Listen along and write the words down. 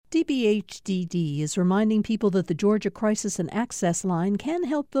CBHDD is reminding people that the Georgia Crisis and Access Line can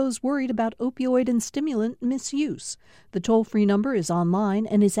help those worried about opioid and stimulant misuse. The toll-free number is online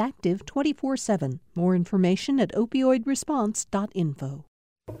and is active 24/7. More information at opioidresponse.info.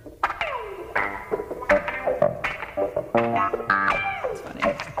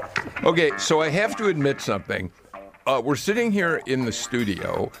 Okay, so I have to admit something. We're sitting here in the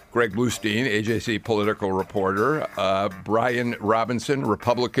studio. Greg Bluestein, AJC political reporter. Brian Robinson,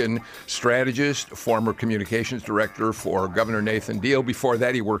 Republican strategist, former communications director for Governor Nathan Deal. Before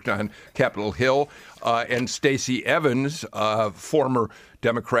that, he worked on Capitol Hill. And Stacey Evans, former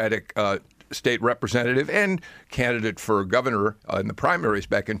Democratic state representative and candidate for governor in the primaries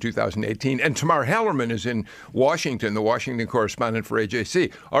back in 2018. And Tamar Hallerman is in Washington, the Washington correspondent for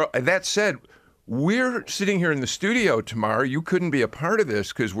AJC. That said, we're sitting here in the studio, Tamar. You couldn't be a part of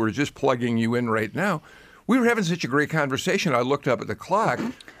this because we're just plugging you in right now. We were having such a great conversation. I looked up at the clock,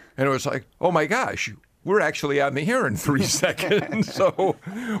 and it was like, oh, my gosh, we're actually on the air in 3 seconds. So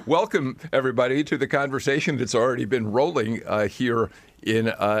welcome, everybody, to the conversation that's already been rolling here in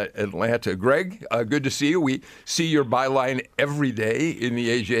Atlanta. Greg, good to see you. We see your byline every day in the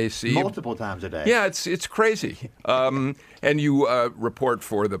AJC. Multiple times a day. Yeah, it's crazy. And you report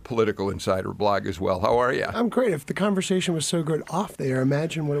for the Political Insider blog as well. How are you? I'm great. If the conversation was so good off the air,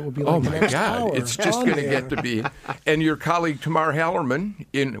 imagine what it will be like the next hour. Oh, my God. It's just going to get to be. And your colleague Tamar Hallerman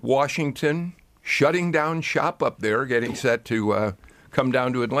in Washington, shutting down shop up there, getting set to come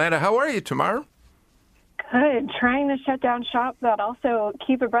down to Atlanta. How are you, Tamar? Good. Trying to shut down shop, but also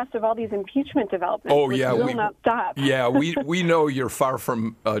keep abreast of all these impeachment developments. Oh, yeah. Which will not stop. Yeah, we know you're far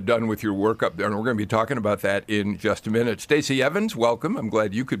from done with your work up there, and we're going to be talking about that in just a minute. Stacey Evans, welcome. I'm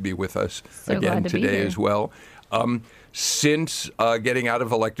glad you could be with us again today as well. Since getting out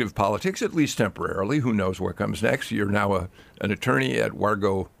of elective politics, at least temporarily, who knows what comes next, you're now an attorney at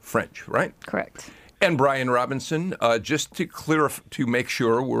Wargo French, right? Correct. And Brian Robinson, just to make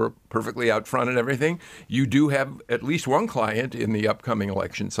sure we're perfectly out front and everything, you do have at least one client in the upcoming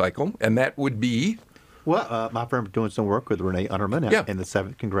election cycle, and that would be? Well, my firm is doing some work with Renee Unterman in the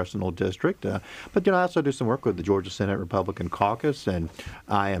 7th Congressional District. But I also do some work with the Georgia Senate Republican Caucus, and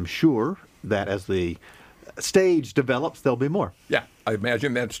I am sure that as the stage develops, there'll be more. Yeah, I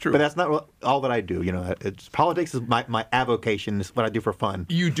imagine that's true. But that's not all that I do. Politics is my avocation. It's what I do for fun.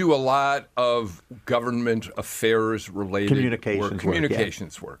 You do a lot of government affairs related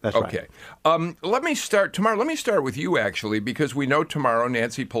communications work. That's okay. Right. Let me start, Tamar. Let me start with you actually, because we know tomorrow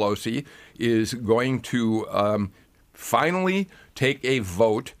Nancy Pelosi is going to finally take a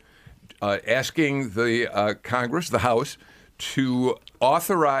vote asking the Congress, the House, to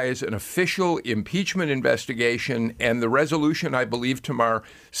authorize an official impeachment investigation, and the resolution, I believe, Tamar,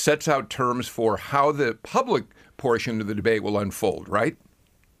 sets out terms for how the public portion of the debate will unfold, right?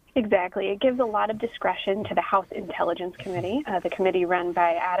 Exactly. It gives a lot of discretion to the House Intelligence Committee, the committee run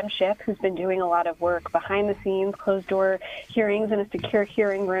by Adam Schiff, who's been doing a lot of work behind the scenes, closed-door hearings in a secure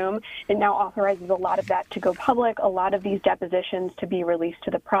hearing room. It now authorizes a lot of that to go public, a lot of these depositions to be released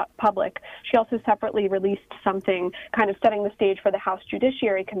to the public. She also separately released something kind of setting the stage for the House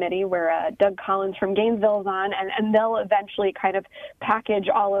Judiciary Committee, where Doug Collins from Gainesville is on, and they'll eventually kind of package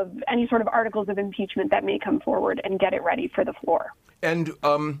all of any sort of articles of impeachment that may come forward and get it ready for the floor. And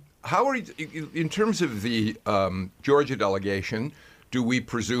how are you, in terms of the Georgia delegation, do we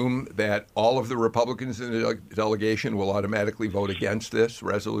presume that all of the Republicans in the delegation will automatically vote against this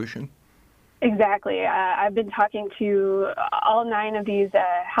resolution? Exactly. I've been talking to all 9 of these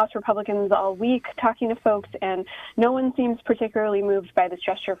House Republicans all week, talking to folks, and no one seems particularly moved by this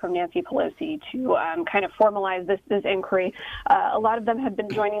gesture from Nancy Pelosi to kind of formalize this inquiry. A lot of them have been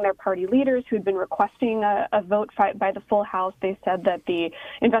joining their party leaders who had been requesting a vote by the full House. They said that the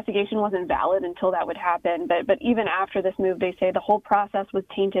investigation wasn't valid until that would happen. But even after this move, they say the whole process was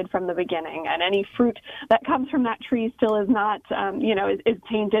tainted from the beginning, and any fruit that comes from that tree still is not, is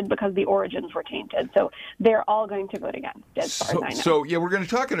tainted because the origins were tainted. So they're all going to vote again, as far as I know. So, we're going to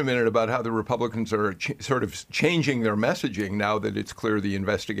talk in a minute about how the Republicans are sort of changing their messaging now that it's clear the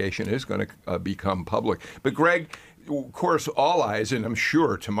investigation is going to become public. But, Greg, of course, all eyes, and I'm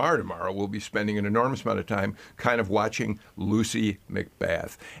sure tomorrow will be spending an enormous amount of time kind of watching Lucy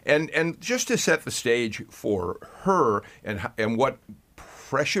McBath. And just to set the stage for her and what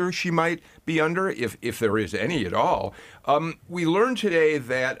pressure she might be under, if there is any at all. We learned today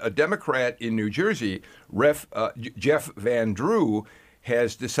that a Democrat in New Jersey, Jeff Van Drew,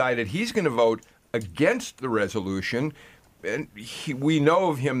 has decided he's going to vote against the resolution. And we know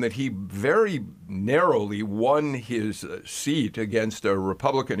of him that he very narrowly won his seat against a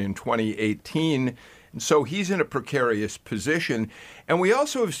Republican in 2018. And so he's in a precarious position. And we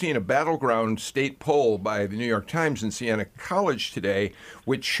also have seen a battleground state poll by the New York Times and Siena College today,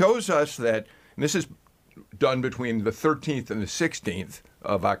 which shows us that, and this is done between the 13th and the 16th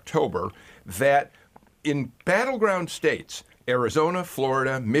of October, that in battleground states, Arizona,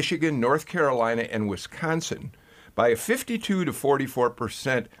 Florida, Michigan, North Carolina, and Wisconsin, by a 52 to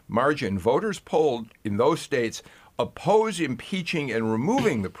 44% margin, voters polled in those states oppose impeaching and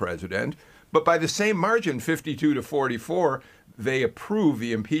removing the president, but by the same margin, 52 to 44, they approve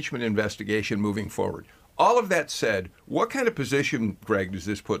the impeachment investigation moving forward. All of that said, what kind of position, Greg, does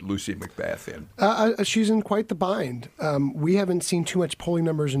this put Lucy McBath in? She's in quite the bind. We haven't seen too much polling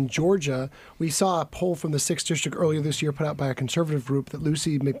numbers in Georgia. We saw a poll from the 6th District earlier this year put out by a conservative group that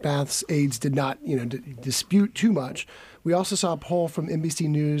Lucy McBath's aides did not dispute too much. We also saw a poll from NBC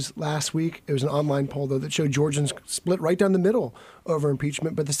News last week. It was an online poll, though, that showed Georgians split right down the middle over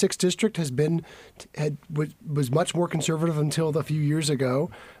impeachment. But the 6th District was much more conservative until a few years ago.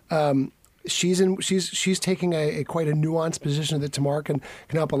 She's taking a quite a nuanced position that Tamar can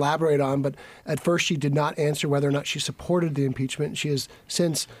help elaborate on. But at first, she did not answer whether or not she supported the impeachment. She has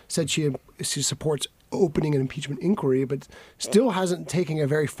since said she supports opening an impeachment inquiry, but still hasn't taken a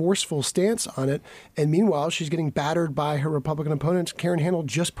very forceful stance on it. And meanwhile, she's getting battered by her Republican opponents. Karen Handel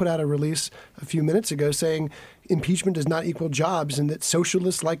just put out a release a few minutes ago saying impeachment does not equal jobs, and that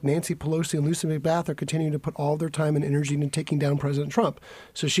socialists like Nancy Pelosi and Lucy McBath are continuing to put all their time and energy into taking down President Trump.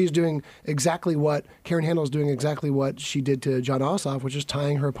 So she's doing exactly what Karen Handel is doing, exactly what she did to Jon Ossoff, which is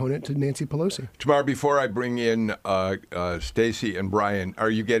tying her opponent to Nancy Pelosi. Tamar, before I bring in Stacey and Brian, are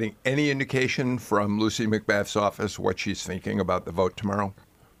you getting any indication from Lucy McBath's office what she's thinking about the vote tomorrow?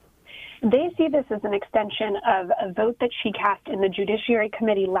 They see this as an extension of a vote that she cast in the Judiciary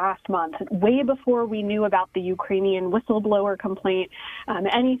Committee last month, way before we knew about the Ukrainian whistleblower complaint,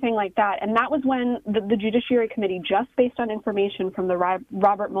 anything like that. And that was when the Judiciary Committee, just based on information from the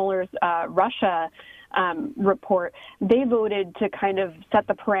Robert Mueller's Russia report, they voted to kind of set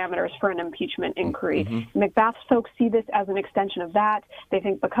the parameters for an impeachment inquiry. McBath's folks see this as an extension of that. They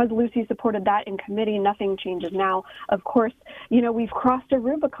think because Lucy supported that in committee, nothing changes now. Of course, we've crossed a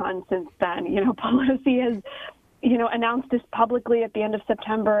Rubicon since then. Pelosi has, announced this publicly at the end of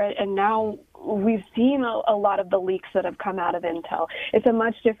September, and now we've seen a lot of the leaks that have come out of Intel. It's a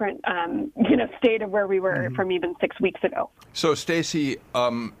much different, state of where we were from even 6 weeks ago. So, Stacey,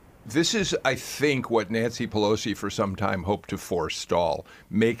 this is, I think, what Nancy Pelosi for some time hoped to forestall,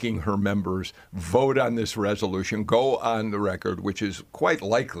 making her members vote on this resolution, go on the record, which is quite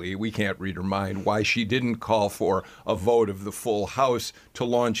likely, we can't read her mind, why she didn't call for a vote of the full House to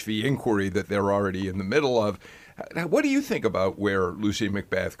launch the inquiry that they're already in the middle of. What do you think about where Lucy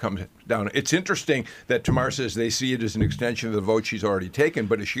McBath comes down? It's interesting that Tamar says they see it as an extension of the vote she's already taken,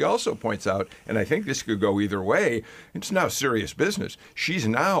 but as she also points out, and I think this could go either way, it's now serious business.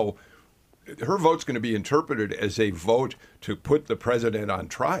 Her vote's going to be interpreted as a vote to put the president on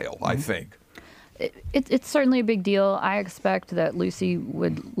trial, I think. It's certainly a big deal. I expect that Lucy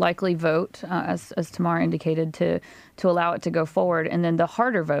would likely vote, as Tamar indicated, to allow it to go forward. And then the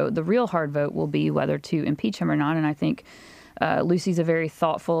harder vote, the real hard vote, will be whether to impeach him or not. And I think Lucy's a very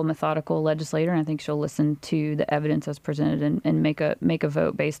thoughtful, methodical legislator, and I think she'll listen to the evidence as presented and make a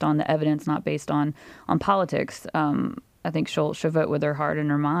vote based on the evidence, not based on politics. I think she'll vote with her heart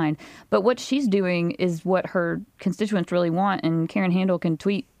and her mind. But what she's doing is what her constituents really want, and Karen Handel can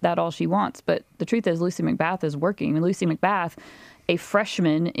tweet that all she wants. But the truth is Lucy McBath is working. And Lucy McBath, a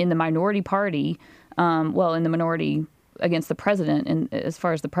freshman in the minority party, in the minority against the president, and as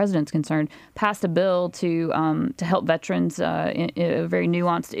far as the president's concerned, passed a bill to help veterans in a very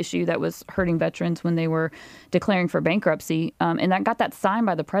nuanced issue that was hurting veterans when they were declaring for bankruptcy, and that got signed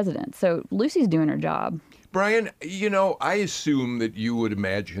by the president. So Lucy's doing her job. Brian, I assume that you would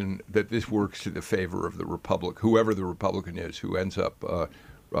imagine that this works to the favor of the whoever the Republican is who ends up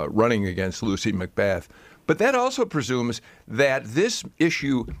running against Lucy McBath. But that also presumes that this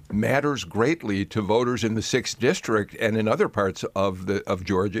issue matters greatly to voters in the 6th District and in other parts of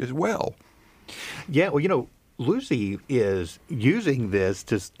Georgia as well. Yeah, well, Lucy is using this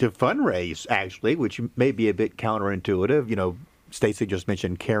to fundraise, actually, which may be a bit counterintuitive. Stacey just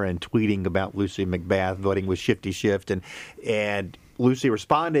mentioned Karen tweeting about Lucy McBath voting with Shifty Shift, and Lucy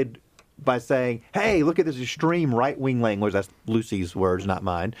responded by saying, hey, look at this extreme right-wing language. That's Lucy's words, not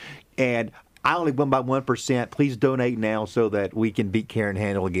mine. And I only won by 1%. Please donate now so that we can beat Karen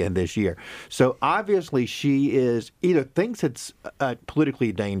Handel again this year. So obviously she is either thinks it's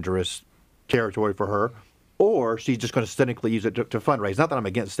politically dangerous territory for her, or she's just going to cynically use it to fundraise. Not that I'm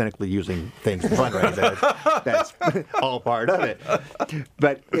against cynically using things to fundraise. That's all part of it.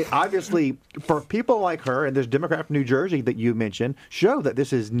 But obviously, for people like her, and this Democrat from New Jersey that you mentioned, show that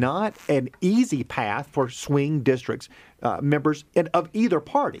this is not an easy path for swing districts members of either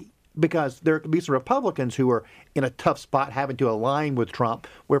party. Because there could be some Republicans who are in a tough spot having to align with Trump,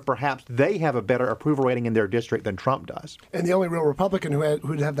 where perhaps they have a better approval rating in their district than Trump does. And the only real Republican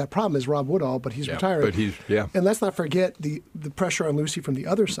who'd have that problem is Rob Woodall, but he's retiring. And let's not forget the pressure on Lucy from the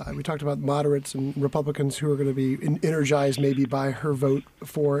other side. We talked about moderates and Republicans who are going to be energized maybe by her vote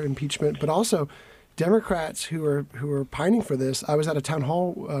for impeachment, but also Democrats who are pining for this. I was at a town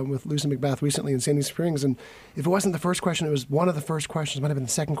hall with Lucy McBath recently in Sandy Springs, and if it wasn't the first question, it was one of the first questions, might have been the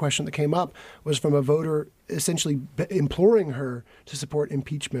second question that came up, was from a voter essentially imploring her to support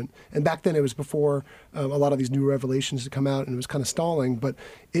impeachment. And back then it was before a lot of these new revelations had come out, and it was kind of stalling. But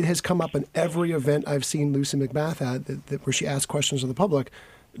it has come up in every event I've seen Lucy McBath at where she asked questions of the public.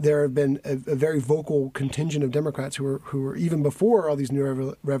 There have been a very vocal contingent of Democrats who were even before all these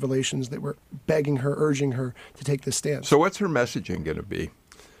new revelations that were begging her, urging her to take this stance. So what's her messaging going to be?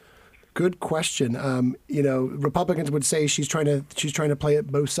 Good question. Republicans would say she's trying to play it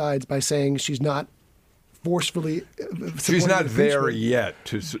both sides by saying she's not forcefully. She's not there yet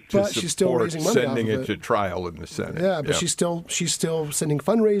to support she's still raising money sending out of it to trial in the Senate. Yeah, but she's still sending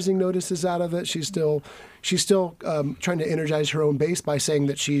fundraising notices out of it. She's still trying to energize her own base by saying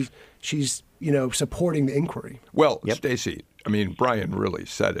that she's supporting the inquiry. Well, Stacey, I mean, Brian really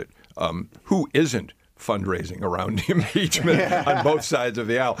said it. Who isn't fundraising around impeachment on both sides of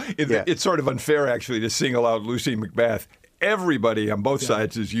the aisle? It's sort of unfair, actually, to single out Lucy McBath. Everybody on both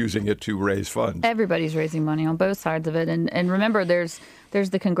sides is using it to raise funds. Everybody's raising money on both sides of it. And remember, there's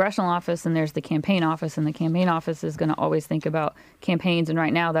the congressional office and there's the campaign office. And the campaign office is going to always think about campaigns. And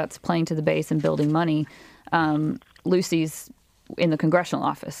right now that's playing to the base and building money. Lucy's in the congressional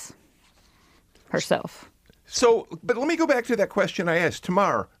office herself. So, but let me go back to that question I asked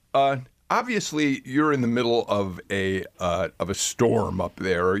Tamar. Obviously, you're in the middle of a storm up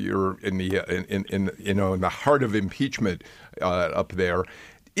there. You're in the heart of impeachment up there.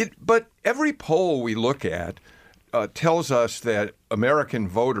 But every poll we look at tells us that American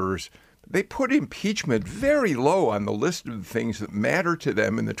voters, they put impeachment very low on the list of things that matter to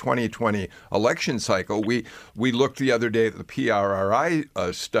them in the 2020 election cycle. We looked the other day at the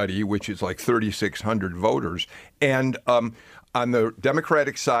PRRI study, which is like 3,600 voters, and on the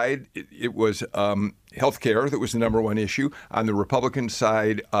Democratic side, it was health care that was the number one issue. On the Republican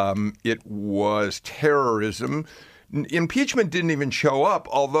side, it was terrorism. Impeachment didn't even show up,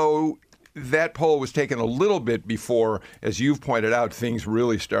 although that poll was taken a little bit before, as you've pointed out, things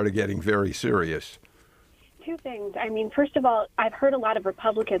really started getting very serious. Two things. I mean, first of all, I've heard a lot of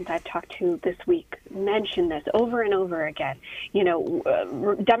Republicans I've talked to this week mention this over and over again.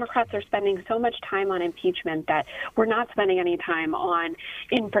 Democrats are spending so much time on impeachment that we're not spending any time on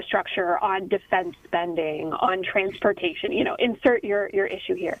infrastructure, on defense spending, on transportation. Insert your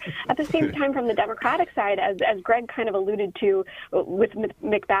issue here. At the same time, from the Democratic side, as Greg kind of alluded to with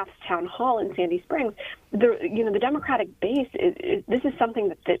McBath's town hall in Sandy Springs, the Democratic base this is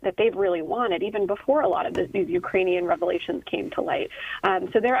something that they've really wanted even before a lot of these Ukrainian revelations came to light.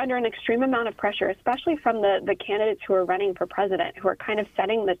 So they're under an extreme amount of pressure, especially from the candidates who are running for president, who are kind of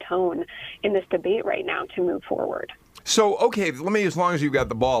setting the tone in this debate right now to move forward. So, okay, as long as you've got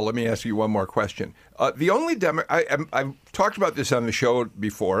the ball, let me ask you one more question. The only I've talked about this on the show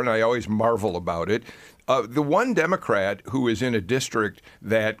before, and I always marvel about it. The one Democrat who is in a district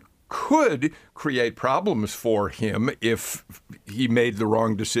that could create problems for him if he made the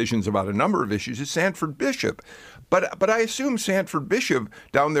wrong decisions about a number of issues is Sanford Bishop. But I assume Sanford Bishop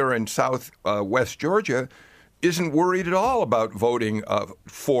down there in southwest Georgia isn't worried at all about voting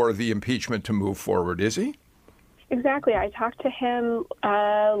for the impeachment to move forward, is he? Exactly. I talked to him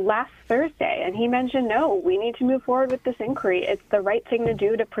last Thursday, and he mentioned, no, we need to move forward with this inquiry. It's the right thing to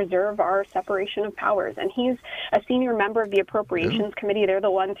do to preserve our separation of powers. And he's a senior member of the Appropriations Committee. They're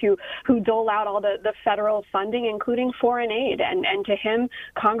the ones who dole out all the federal funding, including foreign aid. And to him,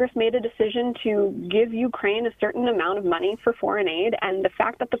 Congress made a decision to give Ukraine a certain amount of money for foreign aid. And the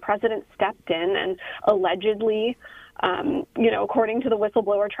fact that the president stepped in and allegedly according to the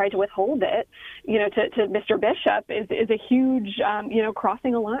whistleblower, tried to withhold it, to Mr. Bishop is a huge,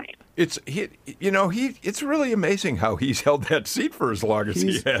 crossing a line. It's really amazing how he's held that seat for as long as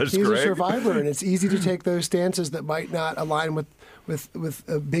he has. He's Greg. A survivor, and it's easy to take those stances that might not align with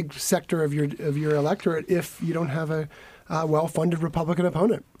a big sector of your electorate if you don't have a well-funded Republican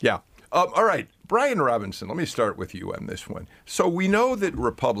opponent. Yeah. All right, Brian Robinson, let me start with you on this one. So we know that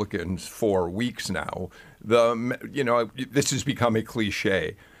Republicans for weeks now, this has become a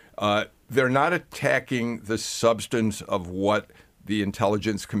cliche. They're not attacking the substance of what the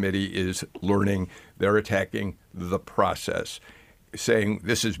Intelligence Committee is learning. They're attacking the process, saying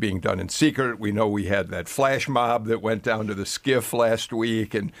this is being done in secret. We know we had that flash mob that went down to the SCIF last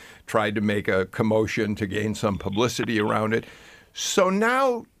week and tried to make a commotion to gain some publicity around it. So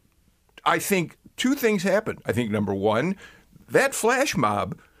now I think two things happened. I think, number one, that flash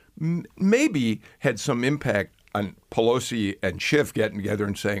mob maybe had some impact on Pelosi and Schiff getting together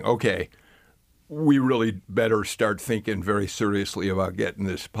and saying, okay, we really better start thinking very seriously about getting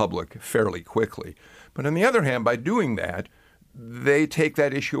this public fairly quickly. But on the other hand, by doing that, they take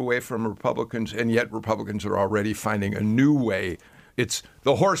that issue away from Republicans, and yet Republicans are already finding a new way.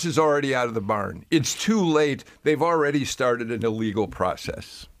 The horse is already out of the barn. It's too late. They've already started an illegal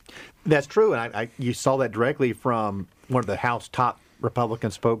process. That's true, and you saw that directly from one of the House top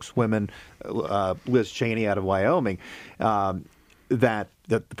Republican spokeswomen, Liz Cheney out of Wyoming, that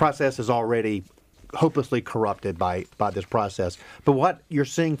the process is already hopelessly corrupted by this process. But what you're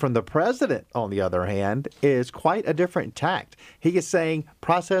seeing from the president, on the other hand, is quite a different tact. He is saying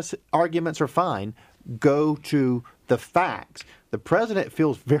process arguments are fine. Go to the facts. The president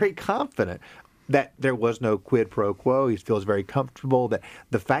feels very confident that there was no quid pro quo. He feels very comfortable that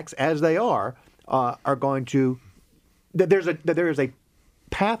the facts as they are going to that there is a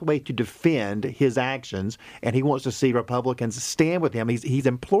pathway to defend his actions, and he wants to see Republicans stand with him. He's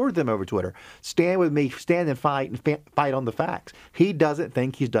implored them over Twitter, stand with me, stand and fight on the facts. He doesn't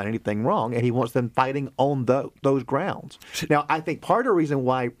think he's done anything wrong, and he wants them fighting on those grounds. Now, I think part of the reason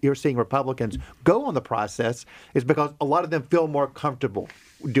why you're seeing Republicans go on the process is because a lot of them feel more comfortable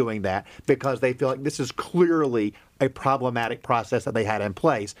doing that because they feel like this is clearly a problematic process that they had in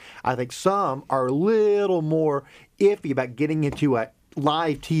place. I think some are a little more iffy about getting into a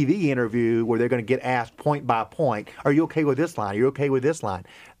live TV interview where they're going to get asked point by point, are you okay with this line? Are you okay with this line?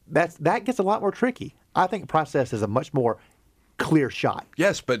 That gets a lot more tricky. I think process is a much more clear shot.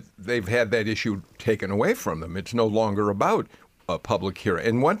 Yes, but they've had that issue taken away from them. It's no longer about a public hearing.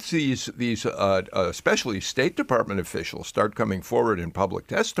 And once these especially State Department officials start coming forward in public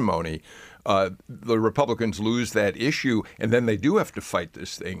testimony, the Republicans lose that issue, and then they do have to fight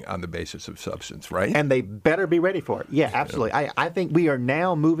this thing on the basis of substance, right? And they better be ready for it. Yeah, absolutely. I think we are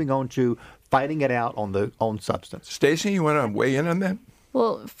now moving on to fighting it out on substance. Stacey, you want to weigh in on that?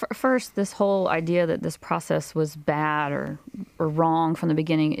 Well, first, this whole idea that this process was bad or wrong from the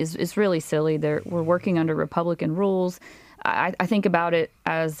beginning is really silly. We're working under Republican rules. I think about it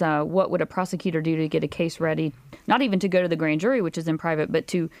as what would a prosecutor do to get a case ready, not even to go to the grand jury, which is in private, but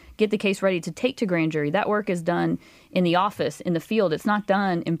to get the case ready to take to grand jury. That work is done in the office, in the field. It's not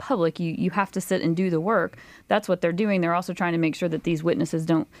done in public. You have to sit and do the work. That's what they're doing. They're also trying to make sure that these witnesses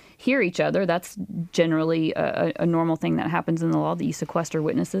don't hear each other. That's generally a normal thing that happens in the law, that you sequester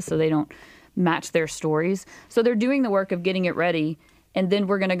witnesses so they don't match their stories. So they're doing the work of getting it ready, and then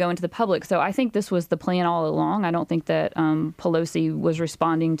we're going to go into the public. So I think this was the plan all along. I don't think that Pelosi was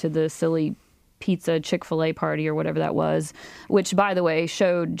responding to the silly pizza Chick-fil-A party or whatever that was, which, by the way,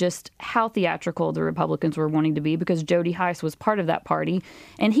 showed just how theatrical the Republicans were wanting to be, because Jody Hice was part of that party,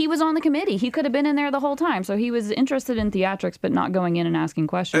 and he was on the committee. He could have been in there the whole time. So he was interested in theatrics, but not going in and asking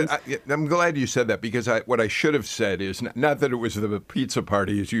questions. I'm glad you said that, because what I should have said is not that it was the pizza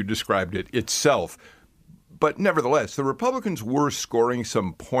party, as you described it, itself. But nevertheless, the Republicans were scoring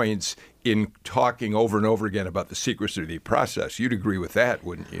some points in talking over and over again about the secrecy of the process. You'd agree with that,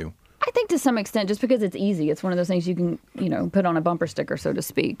 wouldn't you? I think to some extent, just because it's easy. It's one of those things you can, put on a bumper sticker, so to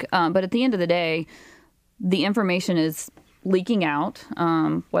speak. But at the end of the day, the information is leaking out.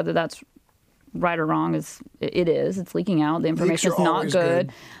 Whether that's right or wrong it's leaking out. The information is not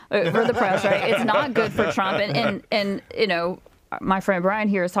good for the press, right? It's not good for Trump. And my friend Brian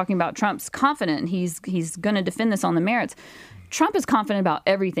here is talking about Trump's confident. He's going to defend this on the merits. Trump is confident about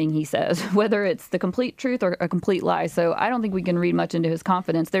everything he says, whether it's the complete truth or a complete lie. So I don't think we can read much into his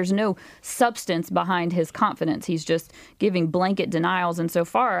confidence. There's no substance behind his confidence. He's just giving blanket denials. And so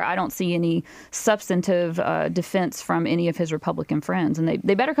far, I don't see any substantive defense from any of his Republican friends. And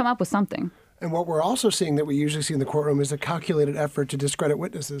they better come up with something. And what we're also seeing that we usually see in the courtroom is a calculated effort to discredit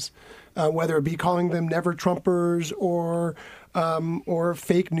witnesses, whether it be calling them never Trumpers or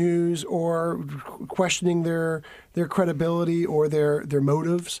fake news or questioning their credibility or their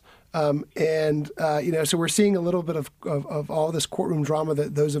motives. So we're seeing a little bit of all this courtroom drama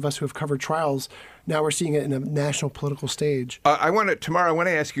that those of us who have covered trials, now we're seeing it in a national political stage. Tamara, I want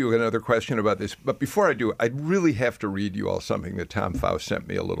to ask you another question about this. But before I do, I really have to read you all something that Tom Faust sent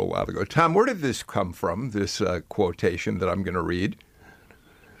me a little while ago. Tom, where did this come from, this quotation that I'm going to read?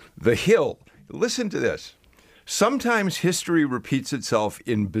 The Hill. Listen to this. Sometimes history repeats itself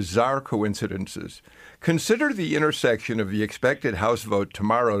in bizarre coincidences. Consider the intersection of the expected House vote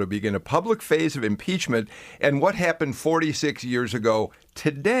tomorrow to begin a public phase of impeachment and what happened 46 years ago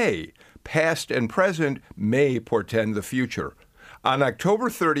today. Past and present may portend the future. On October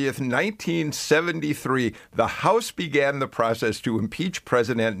 30th, 1973, the House began the process to impeach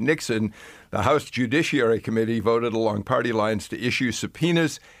President Nixon. The House Judiciary Committee voted along party lines to issue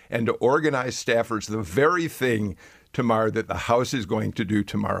subpoenas and to organize staffers, the very thing, Tamar, that the House is going to do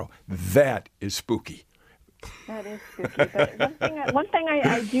tomorrow. That is spooky. That is spooky. But one thing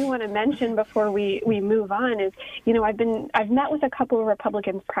I do want to mention before we move on is, I've met with a couple of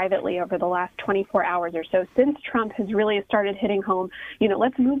Republicans privately over the last 24 hours or so since Trump has really started hitting home.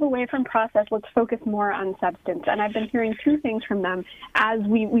 Let's move away from process. Let's focus more on substance. And I've been hearing two things from them as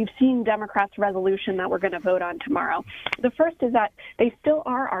we've seen Democrats' resolution that we're going to vote on tomorrow. The first is that they still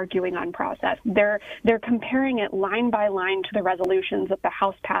are arguing on process. They're comparing it line by line to the resolutions that the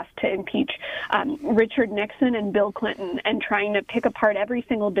House passed to impeach Richard Nixon and Bill Clinton, and trying to pick apart every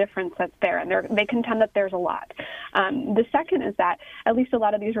single difference that's there. And they contend that there's a lot. The second is that at least a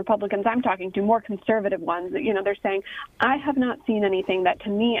lot of these Republicans I'm talking to, more conservative ones, they're saying, I have not seen anything that, to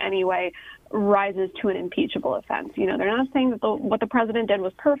me anyway, rises to an impeachable offense. They're not saying that what the president did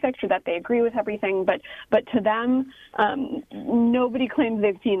was perfect or that they agree with everything, but to them, nobody claims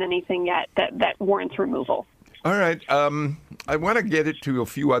they've seen anything yet that warrants removal. All right. I want to get into a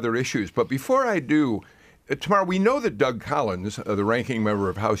few other issues, but before I do, Tamara, we know that Doug Collins, the ranking member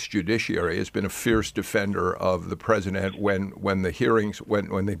of House Judiciary, has been a fierce defender of the president when the hearings,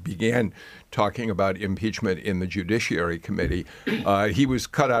 when they began talking about impeachment in the Judiciary Committee. He was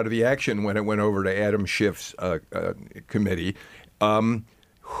cut out of the action when it went over to Adam Schiff's committee.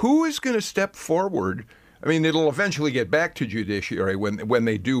 Who is going to step forward? I mean, it'll eventually get back to judiciary when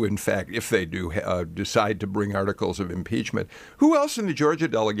they do, in fact, if they do decide to bring articles of impeachment. Who else in the Georgia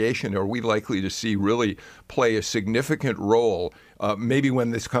delegation are we likely to see really play a significant role, maybe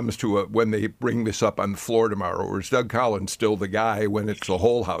when this comes to when they bring this up on the floor tomorrow? Or is Doug Collins still the guy when it's the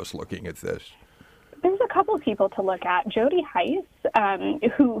whole House looking at this? There's a couple of people to look at. Jody Hice,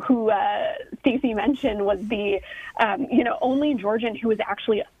 who Stacey mentioned, was the only Georgian who was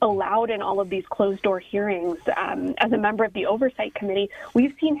actually allowed in all of these closed-door hearings as a member of the Oversight Committee.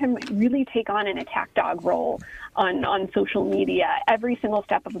 We've seen him really take on an attack dog role on social media every single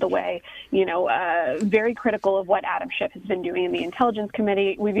step of the way. Very critical of what Adam Schiff has been doing in the Intelligence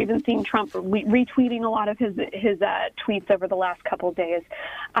Committee. We've even seen Trump retweeting a lot of his tweets over the last couple of days.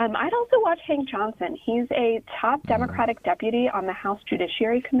 I'd also watch Hank Johnson. He's a top Democratic deputy on the House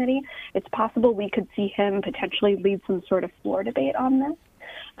Judiciary Committee. It's possible we could see him potentially lead some sort of floor debate on this.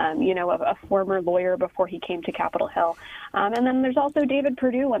 A former lawyer before he came to Capitol Hill. And then there's also David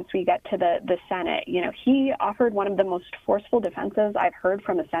Perdue once we get to the Senate. He offered one of the most forceful defenses I've heard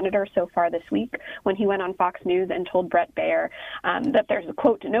from a senator so far this week when he went on Fox News and told Bret Baier that there's,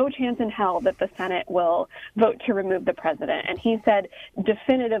 quote, no chance in hell that the Senate will vote to remove the president. And he said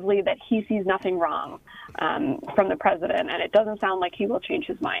definitively that he sees nothing wrong from the president, and it doesn't sound like he will change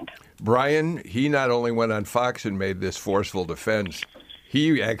his mind. Brian, he not only went on Fox and made this forceful defense,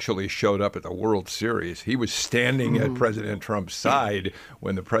 he actually showed up at the World Series. He was standing at President Trump's side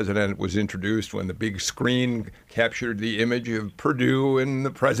when the president was introduced, when the big screen captured the image of Perdue and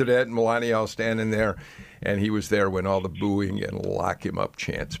the president and Melania all standing there. And he was there when all the booing and lock him up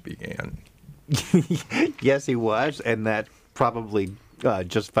chants began. Yes, he was. And that probably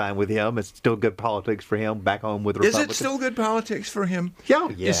just fine with him. It's still good politics for him back home with Republicans. Is it still good politics for him? Yeah,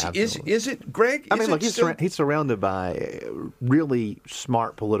 Is it, Greg? I mean, look, he's surrounded by really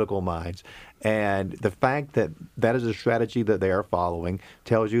smart political minds. And the fact that that is a strategy that they are following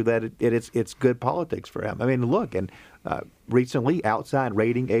tells you that it's good politics for him. I mean, look, and recently outside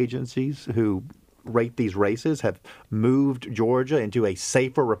rating agencies who rate these races have moved Georgia into a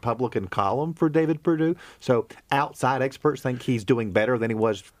safer Republican column for David Perdue. So outside experts think he's doing better than he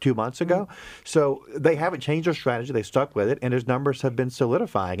was 2 months ago. So they haven't changed their strategy. They stuck with it, and his numbers have been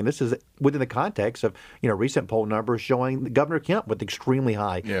solidifying. And this is within the context of recent poll numbers showing Governor Kemp with extremely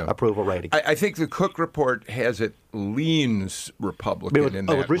high approval rating. I think the Cook report has it leans Republican in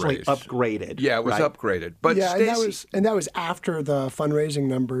that race. It was originally upgraded. Yeah, it was upgraded. But and that was after the fundraising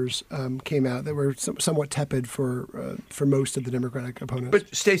numbers came out. They were somewhat tepid for most of the Democratic opponents.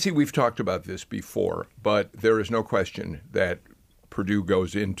 But Stacey, we've talked about this before, but there is no question that Perdue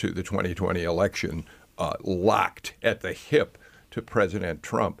goes into the 2020 election locked at the hip to President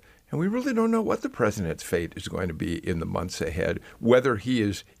Trump. And we really don't know what the president's fate is going to be in the months ahead. Whether he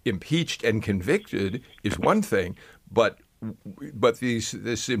is impeached and convicted is one thing, but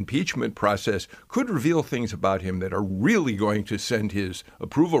this impeachment process could reveal things about him that are really going to send his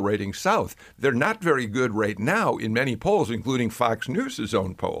approval rating south. They're not very good right now in many polls, including Fox News'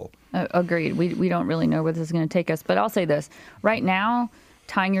 own poll. Agreed. We don't really know where this is going to take us. But I'll say this. Right now,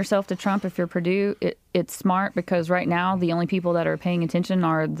 tying yourself to Trump, if you're Perdue, it's smart because right now the only people that are paying attention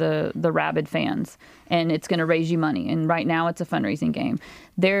are the rabid fans, and it's going to raise you money. And right now it's a fundraising game.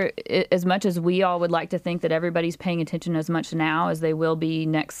 As much as we all would like to think that everybody's paying attention as much now as they will be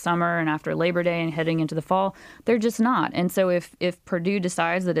next summer and after Labor Day and heading into the fall, they're just not. And so if Perdue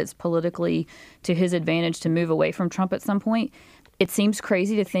decides that it's politically to his advantage to move away from Trump at some point, it seems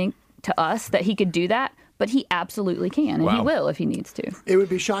crazy to think to us that he could do that. But he absolutely can, and he will if he needs to. It would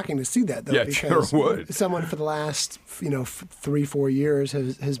be shocking to see that, though, yeah, because sure would. Someone for the last 3-4 years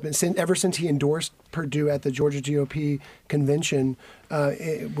has been ever since he endorsed Perdue at the Georgia GOP convention,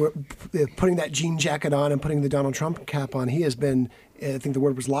 putting that jean jacket on and putting the Donald Trump cap on. He has been, I think the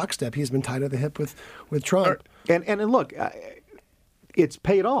word was lockstep. He has been tied at the hip with Trump. And look, it's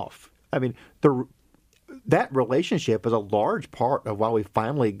paid off. I mean, that relationship is a large part of why we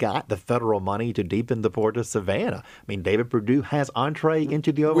finally got the federal money to deepen the port of Savannah. I mean, David Perdue has entree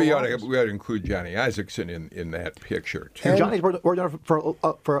into the Oval Office. We ought to include Johnny Isakson in that picture, too. Johnny's worked on it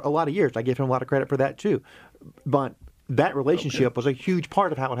for a lot of years. I give him a lot of credit for that, too. But that relationship was a huge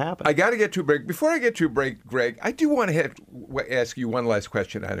part of how it happened. I got to get to a break. Before I get to a break, Greg, I do want to ask you one last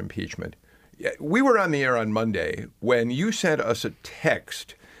question on impeachment. We were on the air on Monday when you sent us a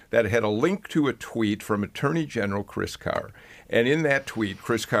text that had a link to a tweet from Attorney General Chris Carr. And in that tweet,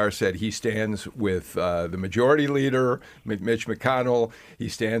 Chris Carr said he stands with the Majority Leader, Mitch McConnell. He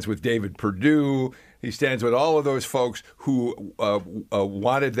stands with David Perdue. He stands with all of those folks who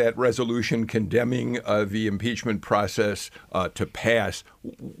wanted that resolution condemning the impeachment process to pass.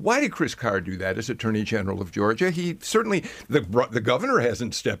 Why did Chris Carr do that as Attorney General of Georgia? He certainly, the governor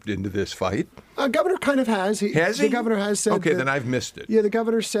hasn't stepped into this fight. Governor kind of has. Has he? The governor has said. Okay, then I've missed it. Yeah, the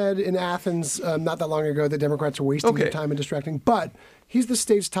governor said in Athens not that long ago that Democrats are wasting their time and distracting. But he's the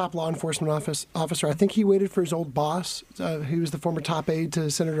state's top law enforcement officer. I think he waited for his old boss. He was the former top aide to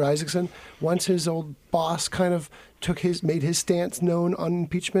Senator Isakson. Once his old boss kind of made his stance known on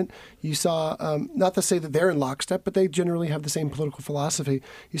impeachment, you saw, not to say that they're in lockstep, but they generally have the same political philosophy.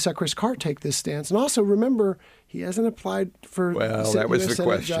 You saw Chris Carr take this stance. And also remember, he hasn't applied for that was the Senate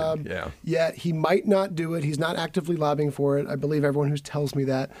question. job yet. He might not do it. He's not actively lobbying for it. I believe everyone who tells me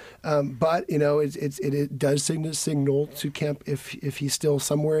that. But it does signal to Kemp if he's still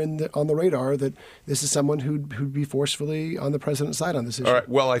somewhere on the radar that this is someone who'd be forcefully on the president's side on this issue. All right.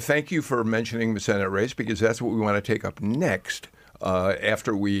 Well, I thank you for mentioning the Senate race because that's what we want to take up next.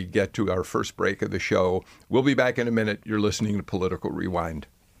 After we get to our first break of the show. We'll be back in a minute. You're listening to Political Rewind.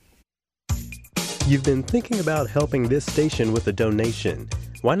 You've been thinking about helping this station with a donation.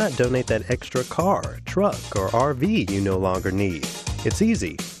 Why not donate that extra car, truck, or RV you no longer need? It's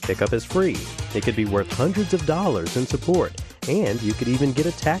easy. Pickup is free. It could be worth hundreds of dollars in support, and you could even get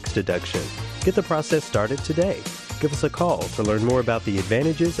a tax deduction. Get the process started today. Give us a call to learn more about the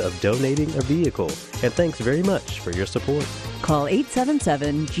advantages of donating a vehicle. And thanks very much for your support. Call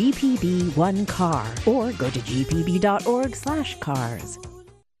 877-GPB-1CAR or go to gpb.org/cars.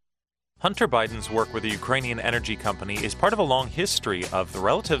 Hunter Biden's work with the Ukrainian energy company is part of a long history of the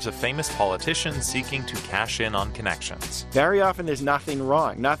relatives of famous politicians seeking to cash in on connections. Very often there's nothing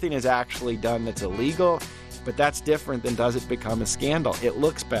wrong. Nothing is actually done that's illegal, but that's different than does it become a scandal. It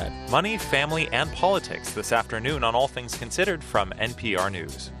looks bad. Money, family, and politics this afternoon on All Things Considered from NPR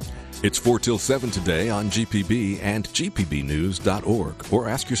News. It's 4 till 7 today on GPB and gpbnews.org, or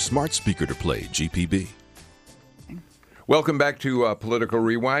ask your smart speaker to play GPB. Welcome back to Political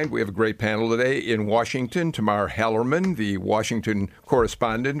Rewind. We have a great panel today in Washington. Tamar Hallerman, the Washington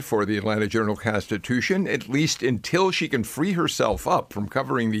correspondent for the Atlanta Journal-Constitution, at least until she can free herself up from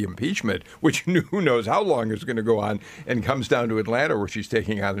covering the impeachment, which who knows how long is going to go on, and comes down to Atlanta where she's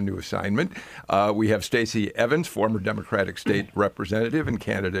taking on a new assignment. We have Stacey Evans, former Democratic state representative and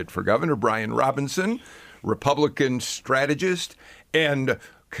candidate for governor, Brian Robinson, Republican strategist, and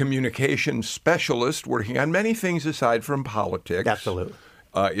communication specialist working on many things aside from politics. Absolutely.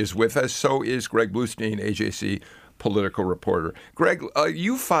 Is with us. So is Greg Bluestein, AJC political reporter. Greg,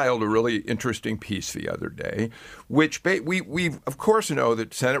 you filed a really interesting piece the other day, which we of course know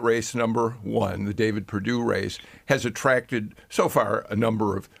that Senate race number 1, the David Perdue race, has attracted so far a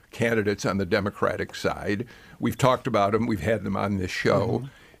number of candidates on the Democratic side. We've talked about them. We've had them on this show.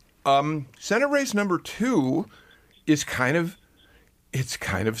 Senate race number 2 is kind of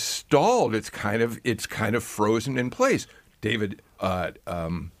stalled. It's kind of frozen in place. Matt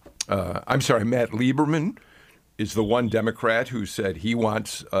Lieberman is the one Democrat who said he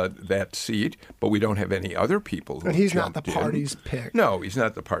wants that seat, but we don't have any other people. And he's not the party's pick. No, he's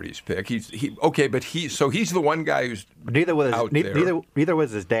not the party's pick. He's the one guy who's neither was out there. Neither was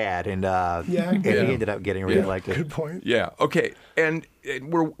his dad, and he ended up getting reelected. Good point. Yeah. Okay. And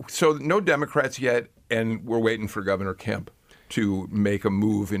so no Democrats yet, and we're waiting for Governor Kemp to make a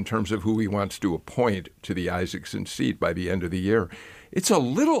move in terms of who he wants to appoint to the Isakson seat by the end of the year. It's a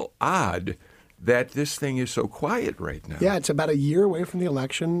little odd that this thing is so quiet right now. Yeah, it's about a year away from the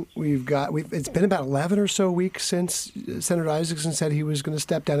election. It's been about 11 or so weeks since Senator Isakson said he was going to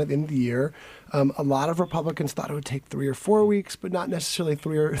step down at the end of the year. A lot of Republicans thought it would take 3 or 4 weeks, but not necessarily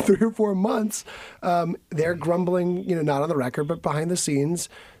 3 or 4 months. They're grumbling, not on the record, but behind the scenes,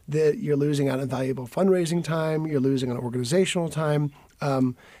 that you're losing out on valuable fundraising time, you're losing on organizational time.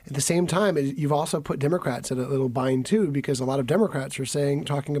 At the same time, you've also put Democrats at a little bind too, because a lot of Democrats are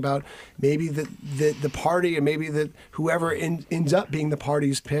talking about maybe the party, and maybe that whoever ends up being the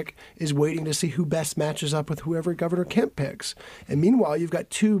party's pick is waiting to see who best matches up with whoever Governor Kemp picks. And meanwhile, you've got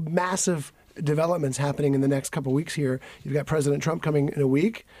 2 massive developments happening in the next couple of weeks here. You've got President Trump coming in a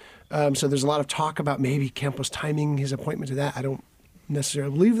week. So there's a lot of talk about maybe Kemp was timing his appointment to that. I don't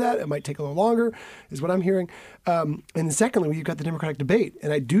necessarily believe that. It might take a little longer, is what I'm hearing. And secondly, you've got the Democratic debate.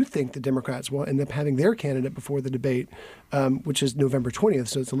 And I do think the Democrats will end up having their candidate before the debate, which is November 20th.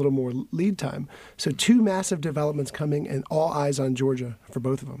 So it's a little more lead time. So 2 massive developments coming, and all eyes on Georgia for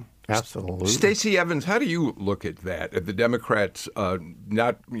both of them. Absolutely. Stacey Evans, how do you look at that? At the Democrats,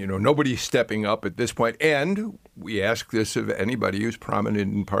 nobody's stepping up at this point. And we ask this of anybody who's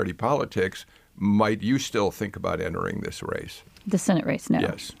prominent in party politics. Might you still think about entering this race? The Senate race, no.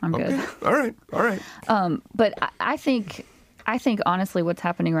 Yes. I'm okay. good. All right. But I think honestly what's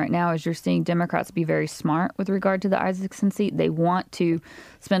happening right now is you're seeing Democrats be very smart with regard to the Isakson seat. They want to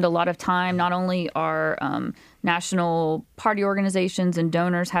spend a lot of time. Not only are national party organizations and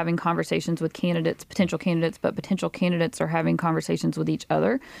donors having conversations with potential candidates, but potential candidates are having conversations with each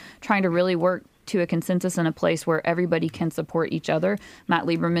other, trying to really work to a consensus in a place where everybody can support each other. Matt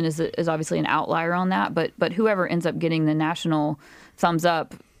Lieberman is obviously an outlier on that, but whoever ends up getting the national thumbs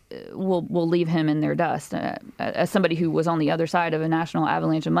up will leave him in their dust. As somebody who was on the other side of a national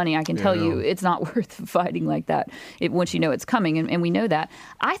avalanche of money, I can tell you it's not worth fighting like that once you know it's coming, and we know that.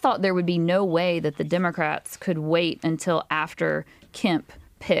 I thought there would be no way that the Democrats could wait until after Kemp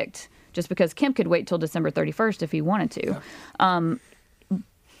picked, just because Kemp could wait till December 31st if he wanted to. Yeah.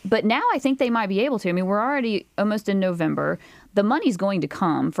 But now I think they might be able to. I mean, we're already almost in November. The money's going to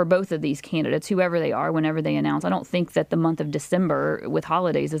come for both of these candidates, whoever they are, whenever they announce. I don't think that the month of December with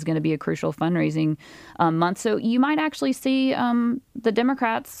holidays is going to be a crucial fundraising month. So you might actually see the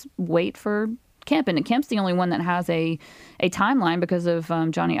Democrats wait for Kemp. And Kemp's the only one that has a timeline because of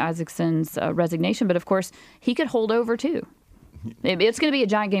Johnny Isakson's resignation. But, of course, he could hold over, too. It's going to be a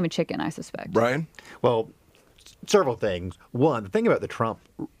giant game of chicken, I suspect. Brian? Well, several things. One, the thing about the Trump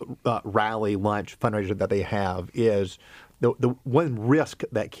rally lunch fundraiser that they have is the one risk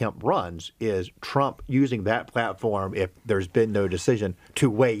that Kemp runs is Trump using that platform, if there's been no decision, to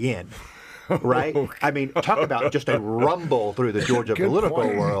weigh in. Right? I mean, talk about just a rumble through the Georgia political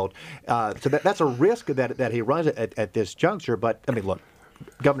world. So that's a risk that he runs at this juncture. But, I mean, look,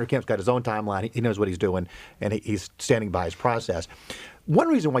 Governor Kemp's got his own timeline. He knows what he's doing, and he's standing by his process. One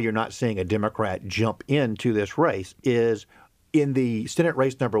reason why you're not seeing a Democrat jump into this race is in the Senate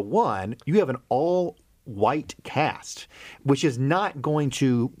race number 1, you have an all-white cast, which is not going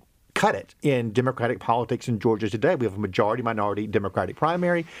to cut it in Democratic politics in Georgia today. We have a majority-minority Democratic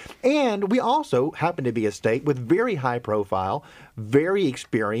primary, and we also happen to be a state with very high-profile, very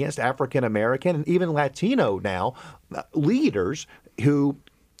experienced African-American and even Latino now leaders who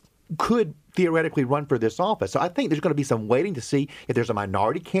could theoretically run for this office. So I think there's going to be some waiting to see if there's a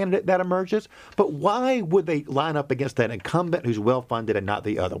minority candidate that emerges. But why would they line up against that incumbent who's well-funded and not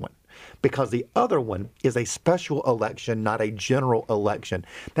the other one? Because the other one is a special election, not a general election.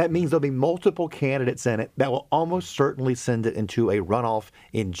 That means there'll be multiple candidates in it that will almost certainly send it into a runoff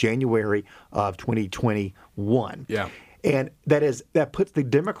in January of 2021. Yeah. And that puts the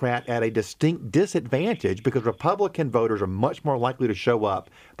Democrat at a distinct disadvantage because Republican voters are much more likely to show up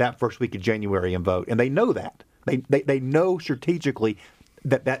that first week of January and vote. And they know that. They know strategically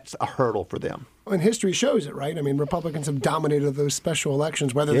that that's a hurdle for them. And history shows it, right? I mean, Republicans have dominated those special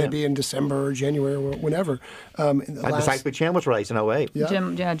elections, whether they be in December or January or whenever. The Sykes Chandler's race in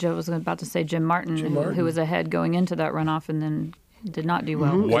 2008. Yeah. Joe was about to say Jim Martin, who was ahead going into that runoff and then did not do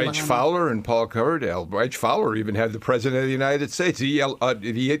well. Wyche Fowler and Paul Coverdale. Wyche Fowler even had the president of the United States,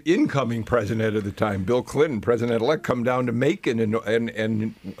 the incoming president at the time, Bill Clinton, president-elect, come down to Macon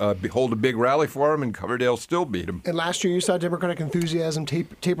and hold a big rally for him, and Coverdale still beat him. And last year you saw Democratic enthusiasm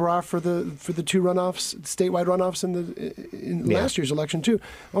taper off for the two runoffs, statewide runoffs in last year's election too.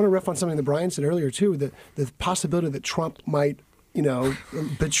 I want to riff on something that Brian said earlier too, the possibility that Trump might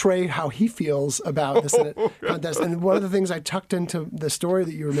betray how he feels about the Senate contest. And one of the things I tucked into the story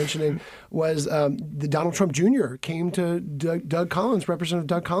that you were mentioning was the Donald Trump Jr. came to Doug Collins, Representative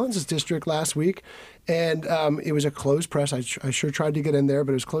Doug Collins' district last week. And it was a closed press. I sure tried to get in there,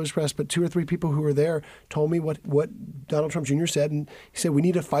 but it was closed press. But 2 or 3 people who were there told me what Donald Trump Jr. said. And he said, we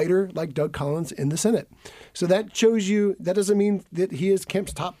need a fighter like Doug Collins in the Senate. So that shows you, that doesn't mean that he is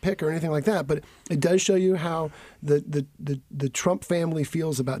Kemp's top pick or anything like that. But it does show you how the Trump family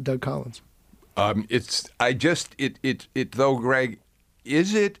feels about Doug Collins. Though, Greg,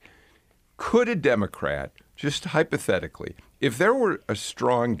 could a Democrat, just hypothetically, if there were a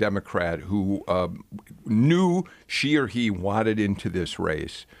strong Democrat who knew she or he wanted into this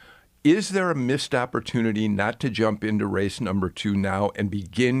race, is there a missed opportunity not to jump into race number 2 now and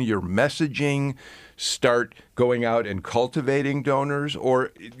begin your messaging, start going out and cultivating donors?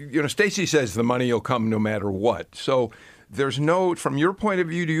 Or, Stacey says the money will come no matter what. So there's from your point of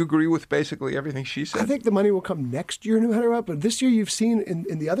view, do you agree with basically everything she said? I think the money will come next year no matter what. But this year you've seen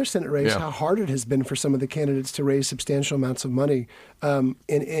in the other Senate race how hard it has been for some of the candidates to raise substantial amounts of money.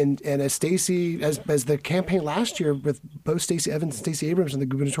 And as Stacey, as the campaign last year with both Stacey Evans and Stacey Abrams in the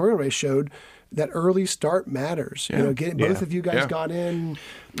gubernatorial race showed, that early start matters. Both of you guys got in.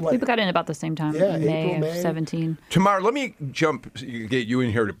 We got in about the same time, May of 17. Tamar, let me get you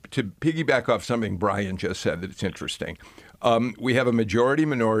in here to piggyback off something Brian just said that's interesting. We have a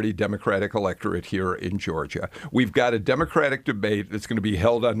majority-minority Democratic electorate here in Georgia. We've got a Democratic debate that's going to be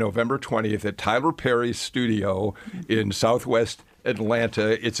held on November 20th at Tyler Perry's studio in Southwest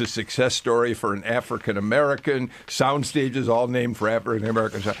Atlanta. It's a success story for an African-American. Soundstage is all named for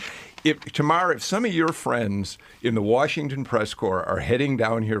African-Americans. If some of your friends in the Washington Press Corps are heading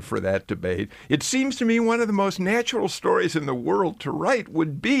down here for that debate, it seems to me one of the most natural stories in the world to write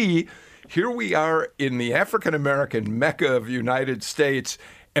would be, here we are in the African-American Mecca of the United States,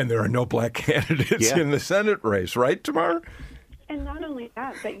 and there are no black candidates in the Senate race, right, Tamar? And not only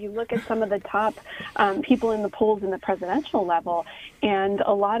that, but you look at some of the top people in the polls in the presidential level, and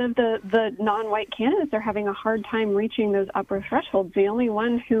a lot of the non-white candidates are having a hard time reaching those upper thresholds. The only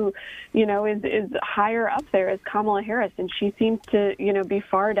one who, is higher up there is Kamala Harris, and she seems to, be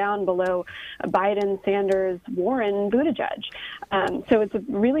far down below Biden, Sanders, Warren, Buttigieg. So it's a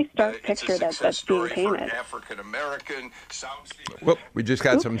really stark picture that's being painted. Well, we just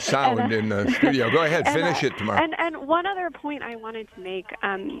got some sound in the studio. Go ahead, finish it, Tamar. And one other point I wanted to make,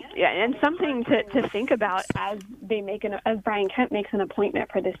 and something to think about as Brian Kemp makes an appointment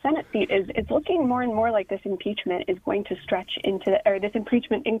for the Senate seat, is it's looking more and more like this impeachment is going to stretch this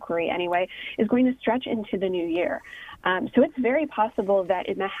impeachment inquiry anyway, is going to stretch into the new year. So it's very possible that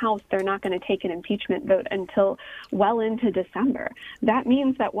in the House they're not going to take an impeachment vote until well into December. That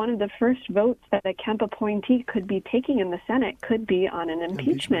means that one of the first votes that a Kemp appointee could be taking in the Senate could be on an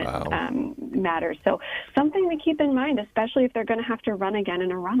impeachment matter. So something to keep in mind, especially if they're going to have to run again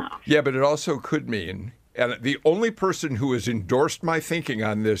in a runoff. Yeah, but it also could mean, and the only person who has endorsed my thinking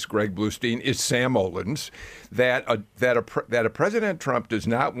on this, Greg Bluestein, is Sam Olens, that a President Trump does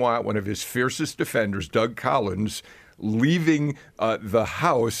not want one of his fiercest defenders, Doug Collins, leaving the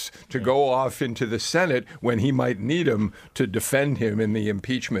House to go off into the Senate when he might need him to defend him in the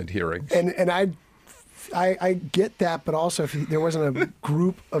impeachment hearings. And I get that, but also if there wasn't a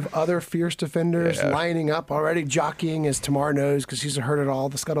group of other fierce defenders lining up already, jockeying, as Tamar knows, because she's heard it all,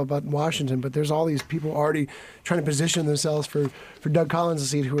 the scuttlebutt in Washington, but there's all these people already trying to position themselves for Doug Collins'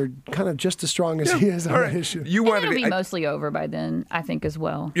 seat who are kind of just as strong as he is on that issue. It'll be mostly over by then, I think, as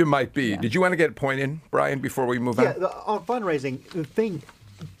well. You might be. Yeah. Did you want to get a point in, Brian, before we move on? Yeah, on fundraising, the thing,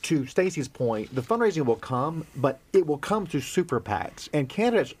 to Stacey's point, the fundraising will come, but it will come through super PACs. And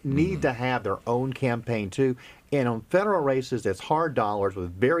candidates need to have their own campaign, too. And on federal races, it's hard dollars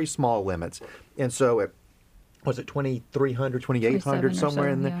with very small limits. And so, was it 2,300, 2,800, somewhere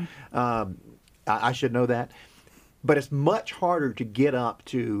in there? Yeah. I should know that. But it's much harder to get up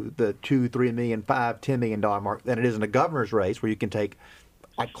to the $2, $3 million, $5, $10 million mark than it is in a governor's race where you can take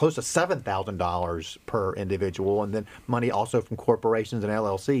close to $7,000 per individual, and then money also from corporations and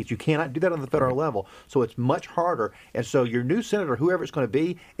LLCs. You cannot do that on the federal level, so it's much harder. And so your new senator, whoever it's going to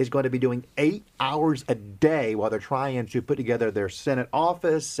be, is going to be doing 8 hours a day while they're trying to put together their Senate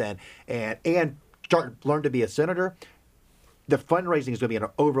office and learn to be a senator. The fundraising is going to be an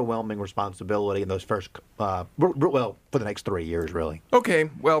overwhelming responsibility in those first, for the next 3 years, really. Okay,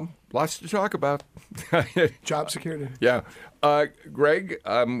 well, lots to talk about. Job security. Yeah. Greg,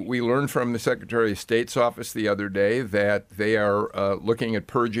 we learned from the Secretary of State's office the other day that they are looking at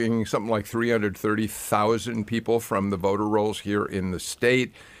purging something like 330,000 people from the voter rolls here in the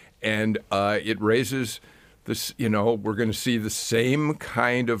state. And it raises this, we're going to see the same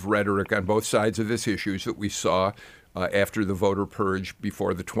kind of rhetoric on both sides of this issue that we saw after the voter purge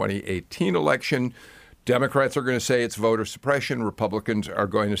before the 2018 election. Democrats are going to say it's voter suppression. Republicans are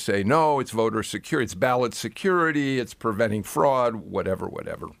going to say, no, it's voter security. It's ballot security. It's preventing fraud, whatever.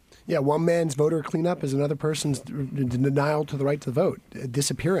 Yeah, one man's voter cleanup is another person's denial to the right to vote,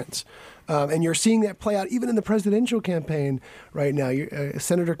 disappearance. And you're seeing that play out even in the presidential campaign right now.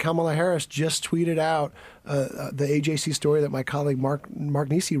 Senator Kamala Harris just tweeted out the AJC story that my colleague Mark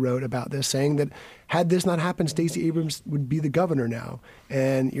Nisi wrote about this, saying that had this not happened, Stacey Abrams would be the governor now.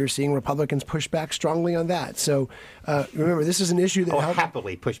 And you're seeing Republicans push back strongly on that. So remember, this is an issue that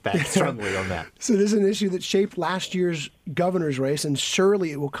happily push back strongly on that. So this is an issue that shaped last year's governor's race, and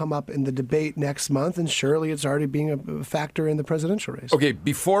surely it will come up in the debate next month, and surely it's already being a factor in the presidential race. Okay,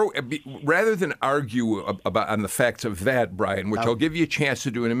 rather than argue about on the facts of that, Brian, which I'll give you a chance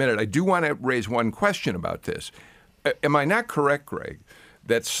to do in a minute, I do want to raise one question about this. Am I not correct, Greg,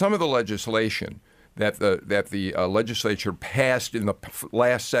 that some of the legislation that the legislature passed in the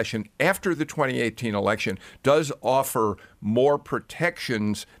last session after the 2018 election does offer more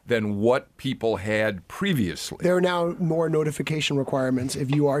protections than what people had previously? There are now more notification requirements.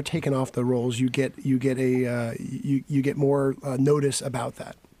 If you are taken off the rolls, you get more notice about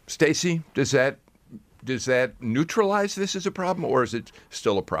that. Stacey, does that neutralize this as a problem, or is it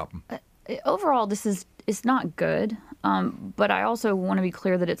still a problem? Overall, it's not good. But I also want to be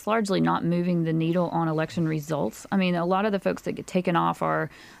clear that it's largely not moving the needle on election results. I mean, a lot of the folks that get taken off are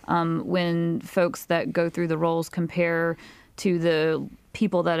when folks that go through the rolls compare to the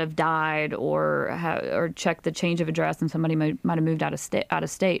people that have died or check the change of address and somebody might have moved out of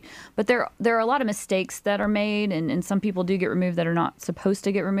state. But there are a lot of mistakes that are made, and some people do get removed that are not supposed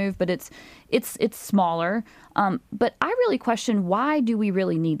to get removed. But it's smaller. But I really question, why do we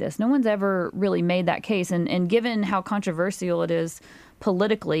really need this? No one's ever really made that case. And given how controversial it is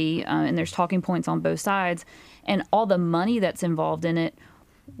politically, and there's talking points on both sides, and all the money that's involved in it,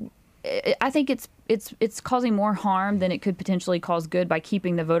 I think it's causing more harm than it could potentially cause good by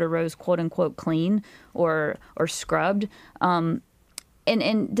keeping the voter rolls quote unquote clean or scrubbed.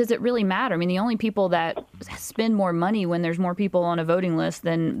 And does it really matter? I mean, the only people that spend more money when there's more people on a voting list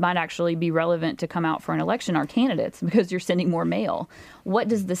than might actually be relevant to come out for an election are candidates, because you're sending more mail. What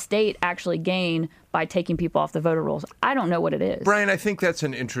does the state actually gain by taking people off the voter rolls? I don't know what it is. Brian, I think that's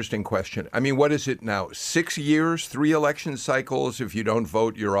an interesting question. I mean, what is it now? 6 years, 3 election cycles? If you don't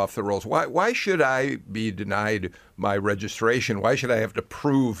vote, you're off the rolls. Why should I be denied my registration? Why should I have to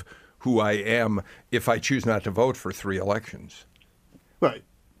prove who I am if I choose not to vote for 3 elections? Well,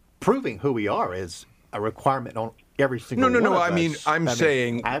 proving who we are is a requirement on every single one of us. No. I mean, I'm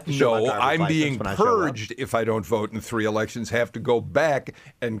saying, I'm being purged if I don't vote in 3 elections, have to go back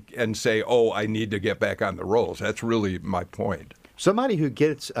and say, I need to get back on the rolls. That's really my point. Somebody who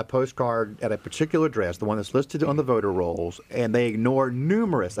gets a postcard at a particular address, the one that's listed on the voter rolls, and they ignore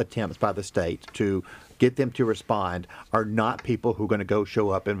numerous attempts by the state to get them to respond, are not people who are going to go show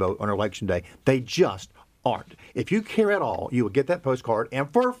up and vote on Election Day. They just aren't. If you care at all, you will get that postcard and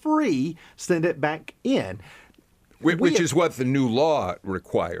for free send it back in. Which is what the new law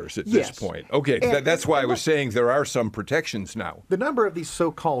requires at this point. Okay, that's why I was saying there are some protections now. The number of these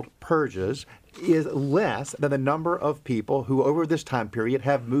so-called purges is less than the number of people who over this time period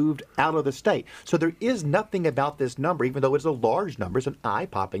have moved out of the state. So there is nothing about this number, even though it's a large number, it's an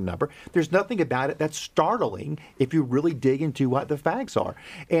eye-popping number, there's nothing about it that's startling if you really dig into what the facts are.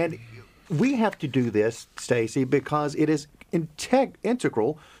 And we have to do this, Stacey, because it is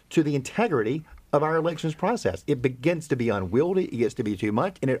integral to the integrity of our elections process. It begins to be unwieldy, it gets to be too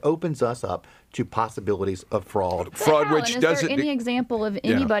much, and it opens us up to possibilities of fraud. Which doesn't. Is there any example of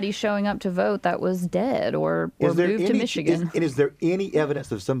anybody showing up to vote that was dead or moved to Michigan? Is there any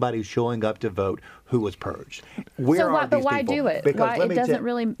evidence of somebody showing up to vote who was purged. But why do it? Why it doesn't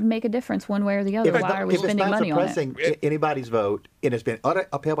really make a difference one way or the other? Why are we spending money on it? If it's not suppressing anybody's vote and it's been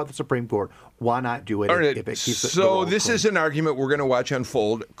upheld by the Supreme Court, why not do it if it keeps it? So this is an argument we're going to watch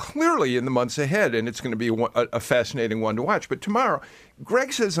unfold clearly in the months ahead, and it's going to be a fascinating one to watch. But tomorrow,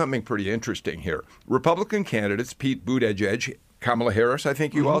 Greg said something pretty interesting here. Republican candidates, Pete Buttigieg, Kamala Harris, I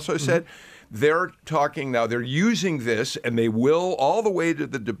think you also said, they're talking now, they're using this, and they will all the way to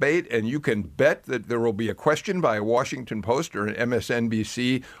the debate, and you can bet that there will be a question by a Washington Post or an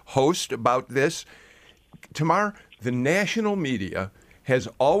MSNBC host about this. Tamar, the national media has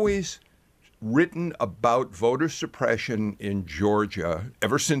always written about voter suppression in Georgia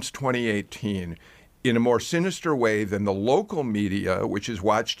ever since 2018 in a more sinister way than the local media, which has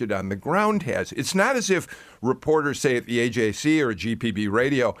watched it on the ground, has. It's not as if reporters, say at the AJC or GPB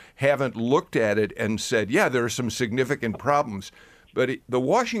Radio, haven't looked at it and said, yeah, there are some significant problems. But the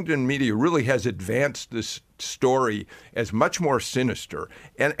Washington media really has advanced this story as much more sinister.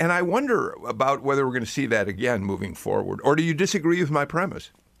 And I wonder about whether we're going to see that again moving forward. Or do you disagree with my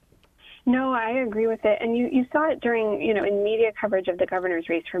premise? No, I agree with it. And you saw it during, in media coverage of the governor's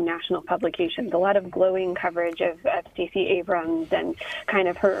race from national publications, a lot of glowing coverage of Stacey Abrams and kind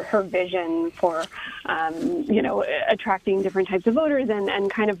of her vision for, attracting different types of voters and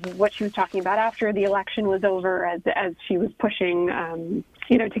kind of what she was talking about after the election was over as she was pushing,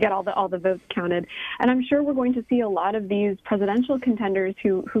 to get all the votes counted. And I'm sure we're going to see a lot of these presidential contenders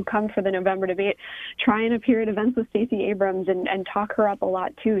who come for the November debate try and appear at events with Stacey Abrams and talk her up a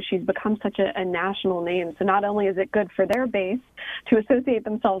lot, too. She's become such a national name. So not only is it good for their base to associate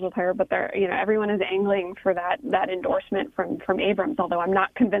themselves with her, but everyone is angling for that endorsement from Abrams, although I'm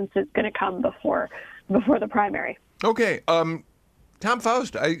not convinced it's going to come before the primary. Okay. Tom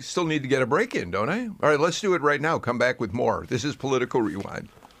Faust, I still need to get a break in, don't I? All right, let's do it right now. Come back with more. This is Political Rewind.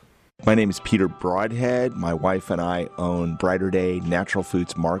 My name is Peter Broadhead. My wife and I own Brighter Day Natural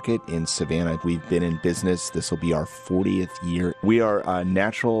Foods Market in Savannah. We've been in business. This will be our 40th year. We are a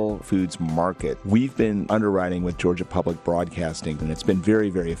natural foods market. We've been underwriting with Georgia Public Broadcasting, and it's been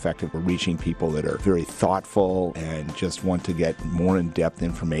very, very effective. We're reaching people that are very thoughtful and just want to get more in-depth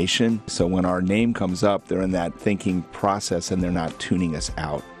information. So when our name comes up, they're in that thinking process and they're not tuning us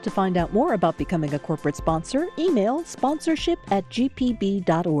out. To find out more about becoming a corporate sponsor, email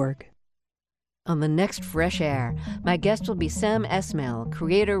sponsorship@gpb.org. On the next Fresh Air, my guest will be Sam Esmail,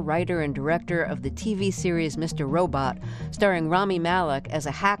 creator, writer, and director of the TV series Mr. Robot, starring Rami Malek as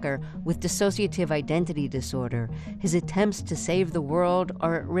a hacker with dissociative identity disorder. His attempts to save the world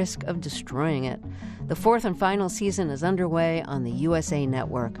are at risk of destroying it. The fourth and final season is underway on the USA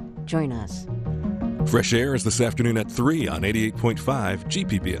Network. Join us. Fresh Air is this afternoon at 3 on 88.5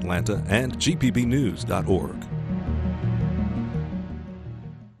 GPB Atlanta and gpbnews.org.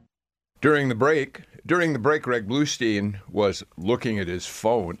 During the break, Greg Bluestein was looking at his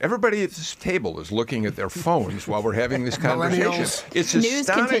phone. Everybody at this table is looking at their phones while we're having this conversation. It's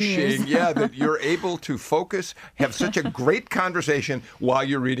astonishing, that you're able to focus, have such a great conversation while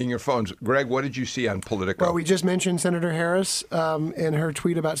you're reading your phones. Greg, what did you see on Politico? Well, we just mentioned Senator Harris in her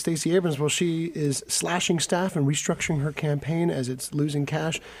tweet about Stacey Abrams. Well, she is slashing staff and restructuring her campaign as it's losing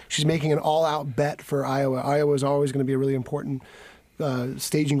cash. She's making an all-out bet for Iowa. Iowa is always going to be a really important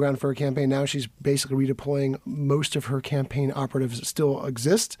staging ground for her campaign. Now she's basically redeploying most of her campaign operatives that still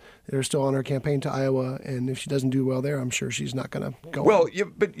exist. They're still on her campaign to Iowa, and if she doesn't do well there, I'm sure she's not going to go on.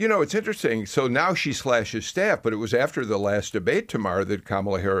 But it's interesting. So now she slashes staff, but it was after the last debate tomorrow that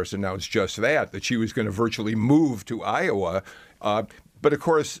Kamala Harris announced just that she was going to virtually move to Iowa. But of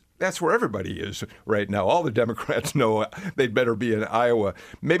course, that's where everybody is right now. All the Democrats know they'd better be in Iowa.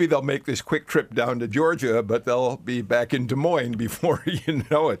 Maybe they'll make this quick trip down to Georgia, but they'll be back in Des Moines before you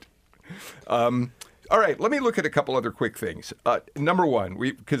know it. All right, let me look at a couple other quick things. Number one,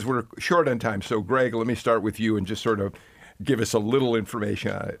 because we're short on time, so Greg, let me start with you and just sort of give us a little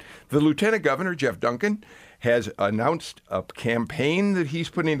information on it. The Lieutenant Governor, Jeff Duncan, has announced a campaign that he's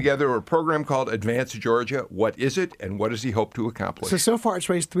putting together, a program called Advance Georgia. What is it, and what does he hope to accomplish? So far it's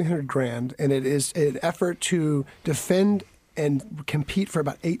raised $300,000, and it is an effort to defend and compete for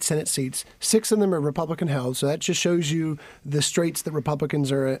about 8 Senate seats. 6 of them are Republican held, so that just shows you the straits that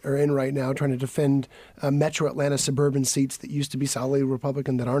Republicans are in right now, trying to defend Metro Atlanta suburban seats that used to be solidly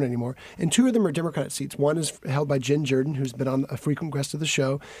Republican that aren't anymore. And 2 of them are Democratic seats. One is held by Jen Jordan, who's been on a frequent guest of the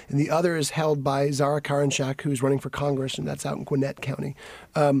show, and the other is held by Zara Karinchak, who's running for Congress, and that's out in Gwinnett County.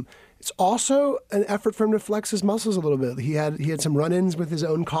 It's also an effort for him to flex his muscles a little bit. He had some run-ins with his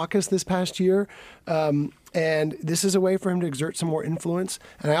own caucus this past year, and this is a way for him to exert some more influence.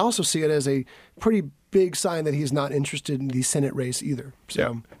 And I also see it as a pretty big sign that he's not interested in the Senate race either.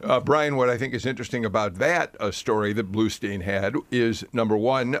 So, Brian, what I think is interesting about that story that Bluestein had is, number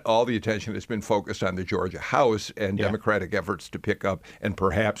one, all the attention has been focused on the Georgia House and Democratic efforts to pick up and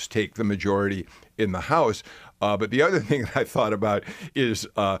perhaps take the majority in the House. But the other thing that I thought about is,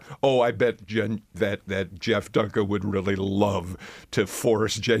 I bet that Jeff Duncan would really love to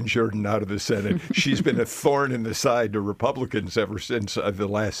force Jen Jordan out of the Senate. She's been a thorn in the side to Republicans ever since the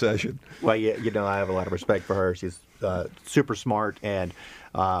last session. Well, I have a lot of respect for her. She's super smart, and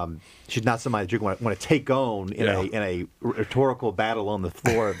she's not somebody that you're going to want to take on in a rhetorical battle on the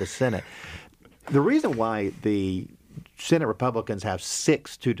floor of the Senate. The reason why the Senate Republicans have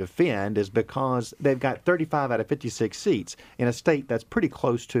 6 to defend is because they've got 35 out of 56 seats in a state that's pretty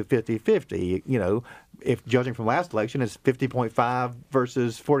close to 50-50. You know, if judging from last election, it's 50.5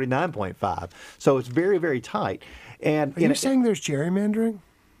 versus 49.5. So it's very, very tight. And are you saying there's gerrymandering?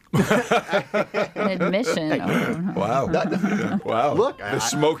 An admission. Wow. Wow. Look, the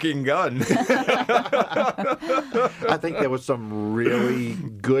smoking gun. I think there was some really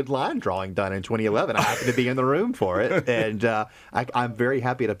good line drawing done in 2011. I happened to be in the room for it, and I'm very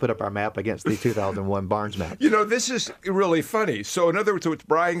happy to put up our map against the 2001 Barnes map. You know, this is really funny. So, in other words, what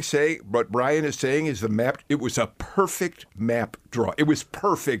Brian is saying is the map. It was a perfect map draw. It was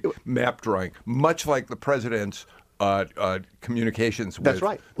perfect map drawing, much like the president's communications with. That's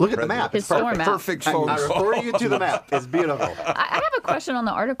right. Look at the map. His store map. Perfect phone I refer you to the map. It's beautiful. I have a question on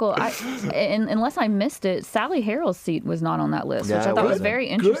the article. Unless I missed it, Sally Harrell's seat was not on that list, which I thought was very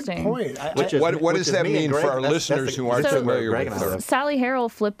interesting. Good point. What does that mean for our listeners who aren't familiar with her? Sally Harrell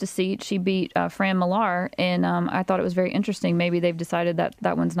flipped a seat. She beat Fran Millar, and I thought it was very interesting. Maybe they've decided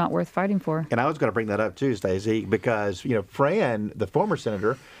that one's not worth fighting for. And I was going to bring that up too, Stacey, because Fran, the former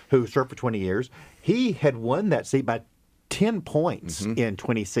senator who served for 20 years, he had won that seat by 10 points in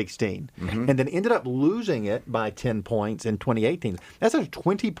 2016 and then ended up losing it by 10 points in 2018. That's a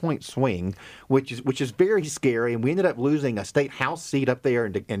 20-point swing, which is very scary. And we ended up losing a state house seat up there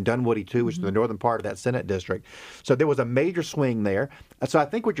in Dunwoody, too, which is the northern part of that Senate district. So there was a major swing there. So I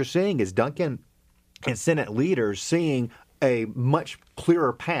think what you're seeing is Duncan and Senate leaders seeing a much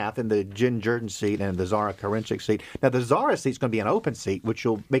clearer path in the Jen Jordan seat and the Zara Karinchik seat. Now, the Zara seat is going to be an open seat, which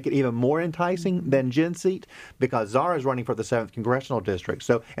will make it even more enticing than Jen's seat, because Zara is running for the 7th Congressional District.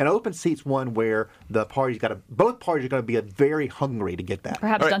 So an open seat's one where both parties are going to be very hungry to get that.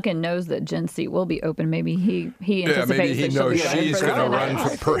 Perhaps Duncan knows that Jen's seat will be open. Maybe he anticipates maybe he knows she's going to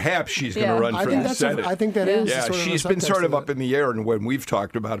run. Perhaps she's going to run for the Senate. I think that is. Yeah, she's been sort of up in the air, and when we've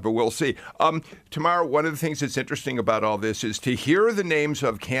talked about it, but we'll see. Tomorrow, one of the things that's interesting about all this is to hear the names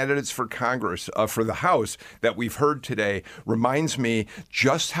of candidates for Congress, for the House, that we've heard today reminds me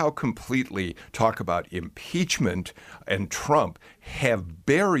just how completely talk about impeachment and Trump have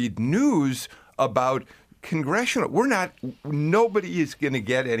buried news about congressional. Nobody is going to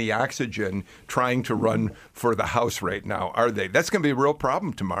get any oxygen trying to run for the House right now, are they? That's going to be a real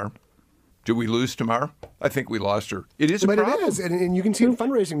problem tomorrow. Do we lose tomorrow? I think we lost her. It is a problem. But it is, and you can see it in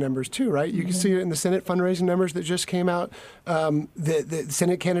fundraising numbers too, right? You can see it in the Senate fundraising numbers that just came out. The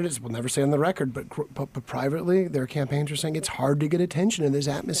Senate candidates will never say on the record, but privately, their campaigns are saying it's hard to get attention in this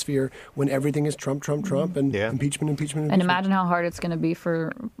atmosphere when everything is Trump, and impeachment. And imagine how hard it's going to be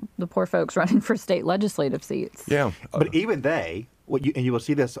for the poor folks running for state legislative seats. Yeah. But even and you will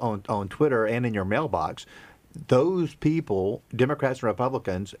see this on Twitter and in your mailbox, those people, Democrats and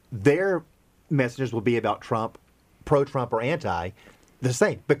Republicans, their messages will be about Trump, pro-Trump or anti, the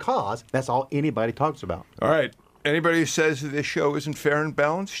same, because that's all anybody talks about. All right. Anybody who says that this show isn't fair and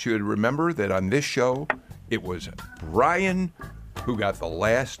balanced should remember that on this show, it was Brian who got the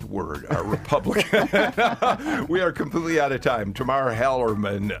last word, our Republican. We are completely out of time. Tamar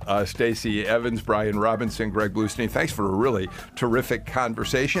Hallerman, Stacey Evans, Brian Robinson, Greg Bluestein, thanks for a really terrific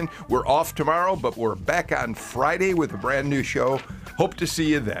conversation. We're off tomorrow, but we're back on Friday with a brand new show. Hope to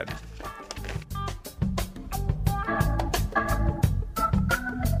see you then.